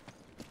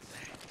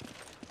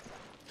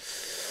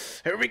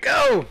 Here we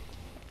go!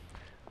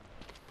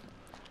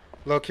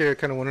 Low-key, I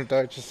kind of want to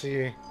die to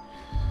see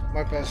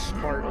my best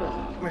part,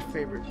 my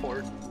favorite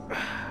part.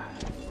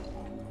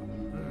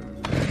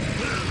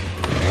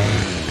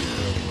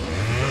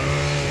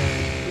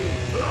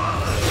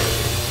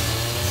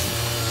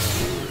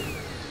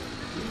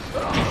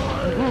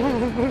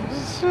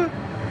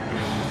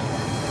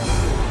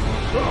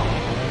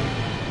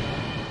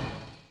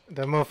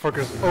 That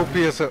motherfucker's OP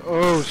as a—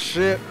 oh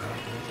shit.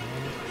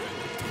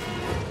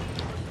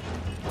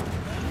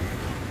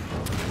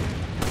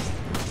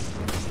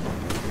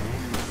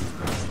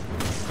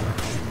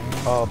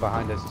 Oh,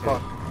 behind us too.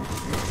 Fuck.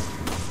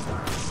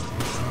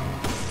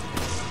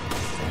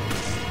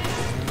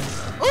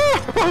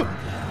 Oh!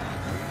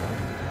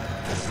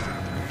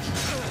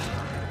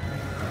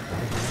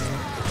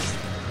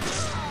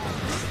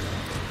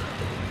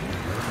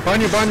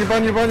 Behind you, behind you,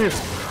 behind you, behind you.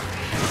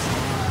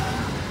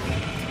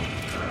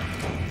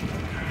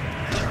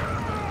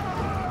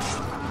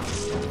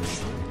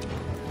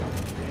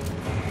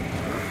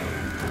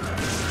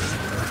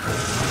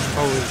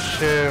 Holy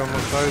shit, I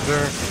almost died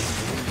there.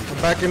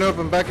 I'm backing up,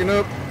 I'm backing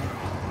up.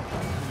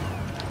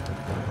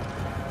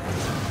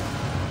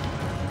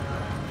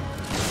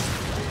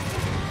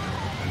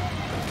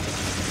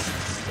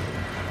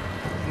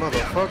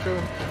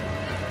 Motherfucker.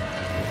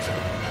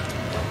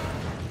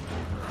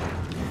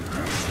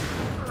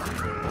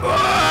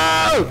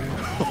 Ah!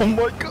 Oh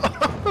my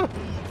god!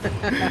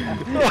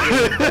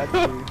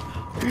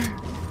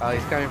 Oh,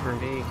 he's coming for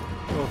me.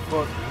 Oh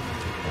fuck.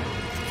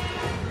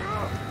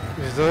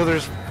 These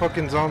others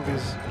fucking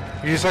zombies.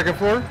 You second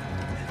floor?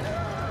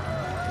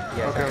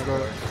 Yeah. Okay, I'm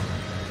going.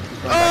 He's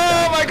going Oh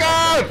back my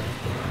god!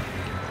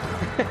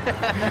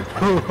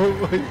 Oh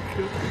my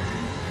god.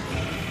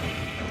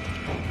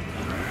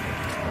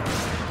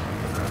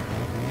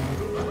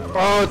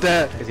 Oh,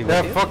 that Is he with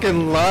that you?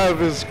 fucking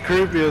lab is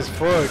creepy as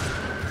fuck.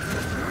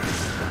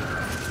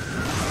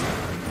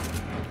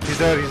 He's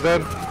dead, he's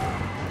dead.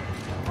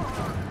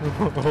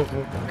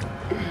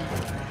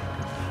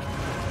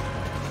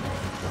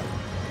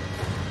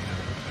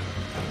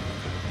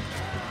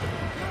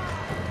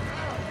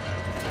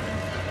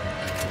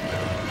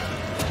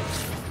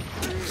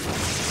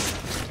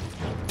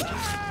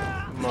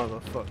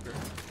 Motherfucker.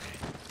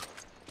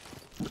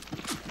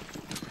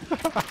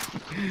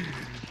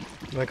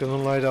 Not gonna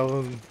lie,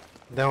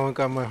 that one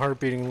got my heart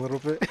beating a little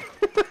bit.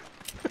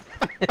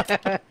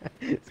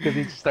 It's because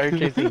he started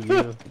chasing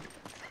you.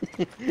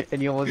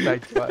 And you almost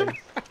died twice.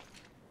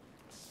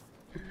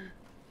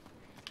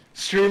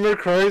 Streamer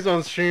cries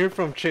on stream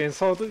from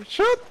Chainsaw to—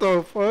 shut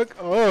the fuck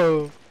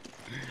up.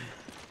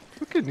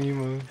 Fucking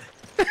emo.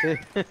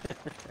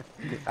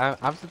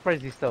 I'm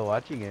surprised he's still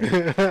watching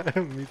it.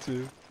 Me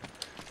too.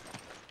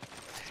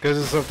 Because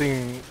it's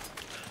something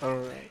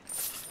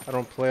I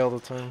don't play all the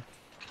time.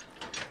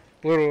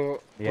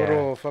 Little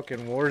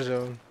fucking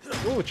Warzone.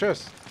 Ooh,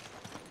 chest.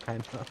 I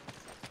know.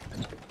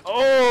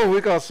 Oh,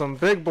 we got some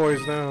big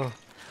boys now.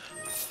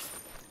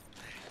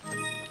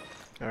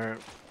 Alright.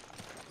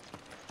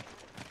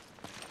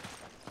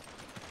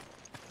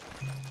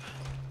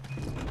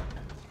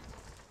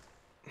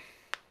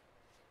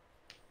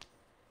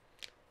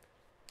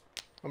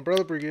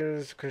 Umbrella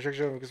begins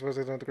construction of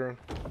explosives on the ground.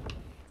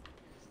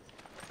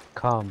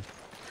 Come.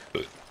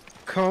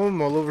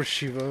 Come all over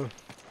Shiva.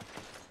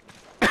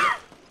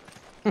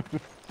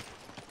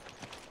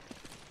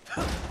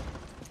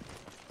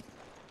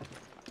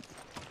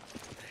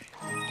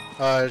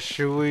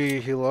 Should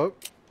we heal up?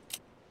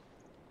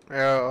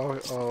 Yeah,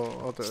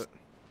 I'll do it.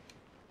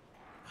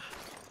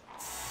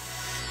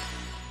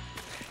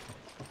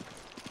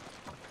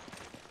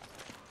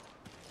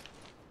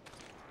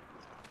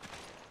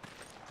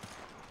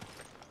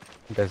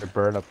 There's a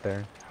bird up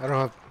there. I don't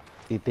have.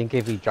 Do you think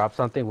if he drops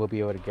something, we'll be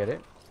able to get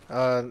it?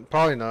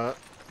 Probably not.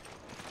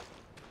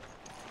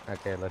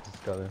 Okay, let's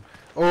just go then.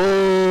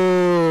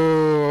 Oh,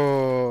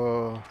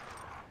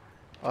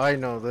 I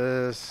know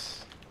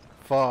this.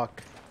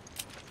 Fuck.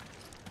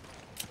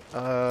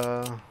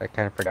 I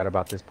kind of forgot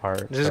about this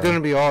part. This is so gonna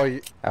be all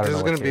you. I don't This know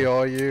is what gonna be to-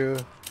 all you.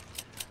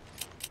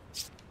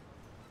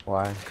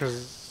 Why?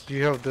 Because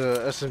you have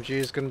the SMG.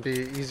 It's gonna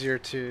be easier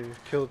to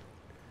kill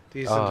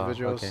these Oh,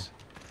 individuals. okay.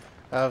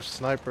 I have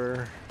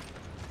sniper.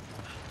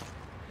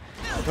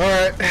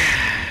 Alright.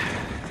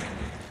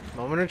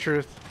 Moment of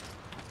truth.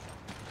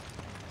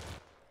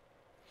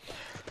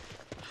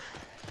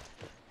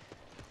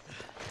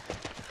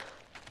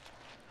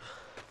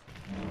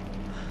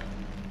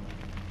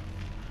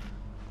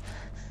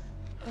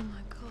 Oh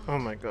my god. Oh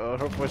my god,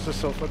 her voice is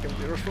so fucking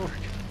beautiful.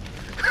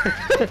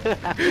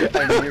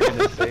 I knew you were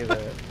gonna say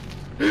that.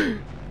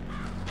 You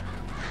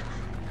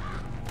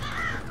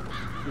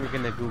were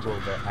gonna Google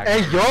the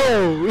Hey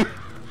yo!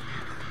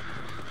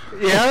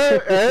 Yeah,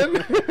 and?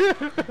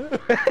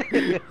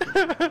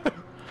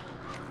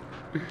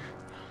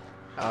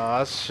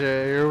 Ah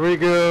shit, here we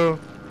go.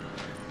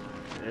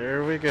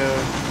 Here we go.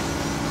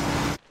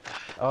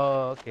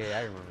 Oh, okay,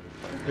 I remember.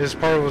 This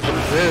part was a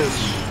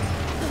bitch.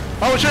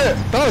 Oh shit!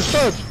 Dodge,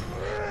 dodge!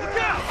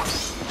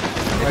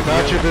 I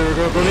got you, dude.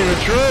 Don't even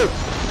trip!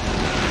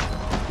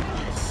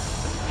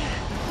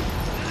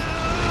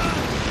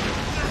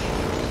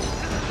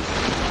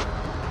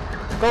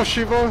 Go,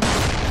 Shiva!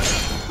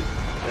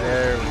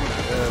 There we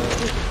go.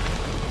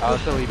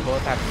 Also, we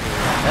both have to do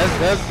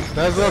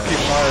That's lucky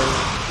fire.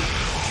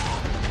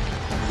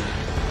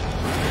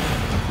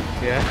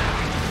 Yeah.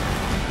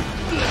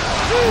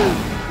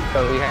 So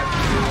we have to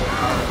do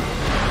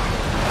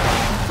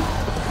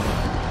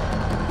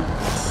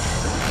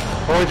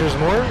Oh, wait, there's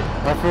more?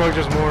 I feel like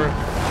there's more. I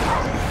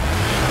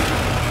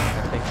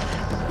think.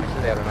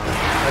 Actually, I don't know.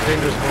 I think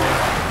there's more.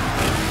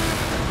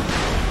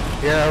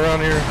 Yeah,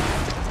 around here.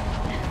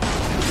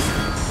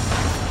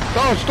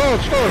 Dodge!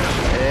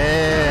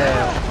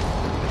 Yeah!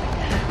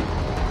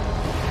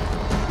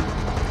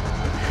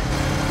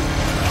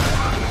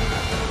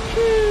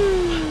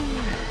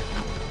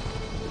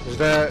 Is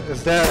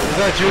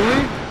that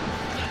Julie?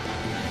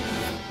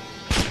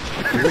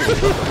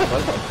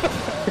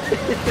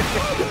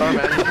 Sorry,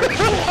 man.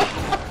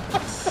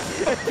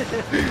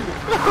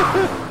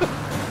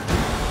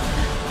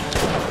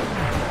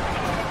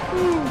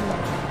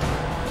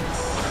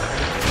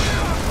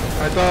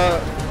 I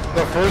thought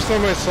the first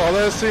time I saw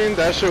that scene,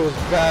 that shit was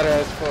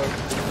badass fuck.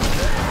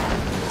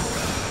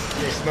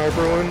 The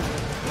sniper one.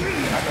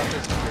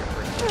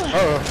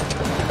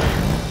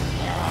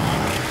 Uh-oh.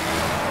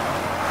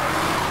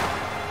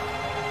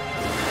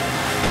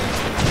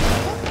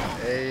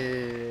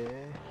 Hey.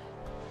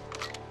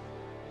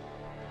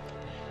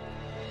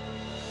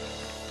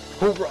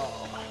 Hoorah!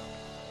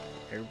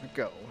 Here we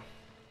go.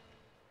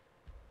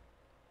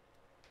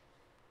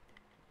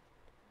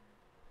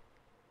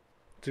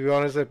 To be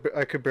honest,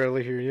 I could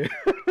barely hear you.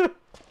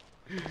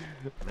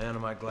 Man,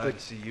 am I glad to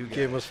see you guys.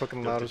 Game was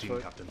fucking loud as Team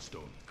fuck. Captain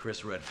Stone.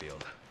 Chris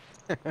Redfield.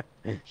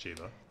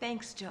 Shiva.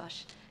 Thanks,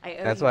 Josh. I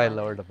owe That's you why I one.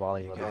 lowered the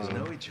volume a You guys bit.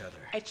 know each other.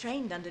 I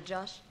trained under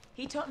Josh.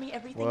 He taught me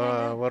everything I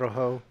Wow, know. what a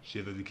hoe.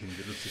 Shiva became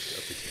little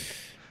sister of the team.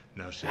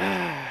 Now,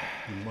 Shiva,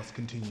 you must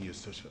continue your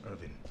search for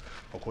Irvin.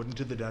 According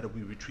to the data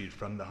we retrieved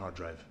from the hard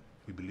drive,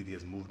 we believe he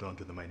has moved on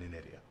to the mining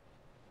area.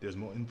 There's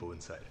more info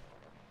inside.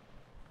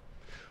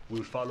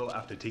 We'll follow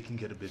after taking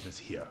care of business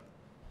here.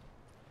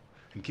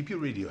 And keep your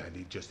radio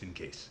handy just in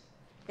case.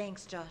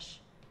 Thanks, Josh.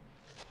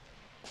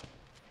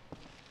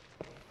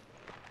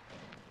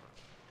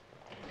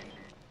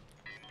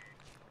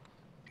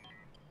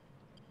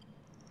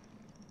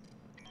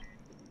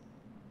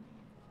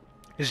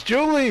 It's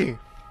Julie!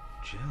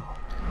 Jill.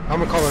 I'm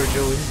gonna call her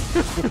Julie.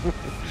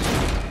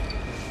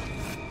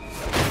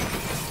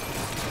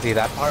 See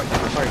that part?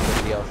 That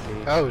part's the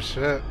DLC. Oh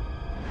shit.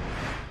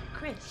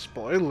 Chris,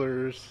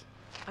 Spoilers.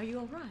 are you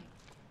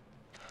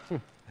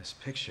alright? This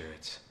picture,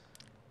 it's...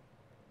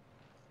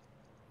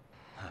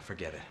 Ah,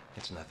 forget it.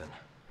 It's nothing.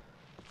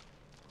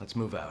 Let's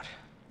move out.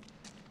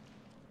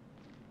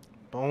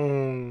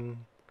 Boom.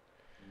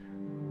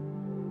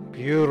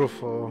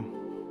 Beautiful.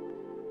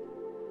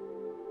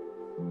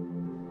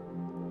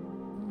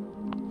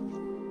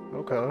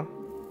 Okay.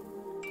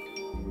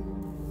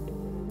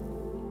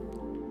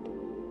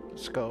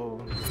 Let's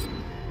go.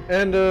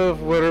 End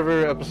of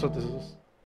whatever episode this is.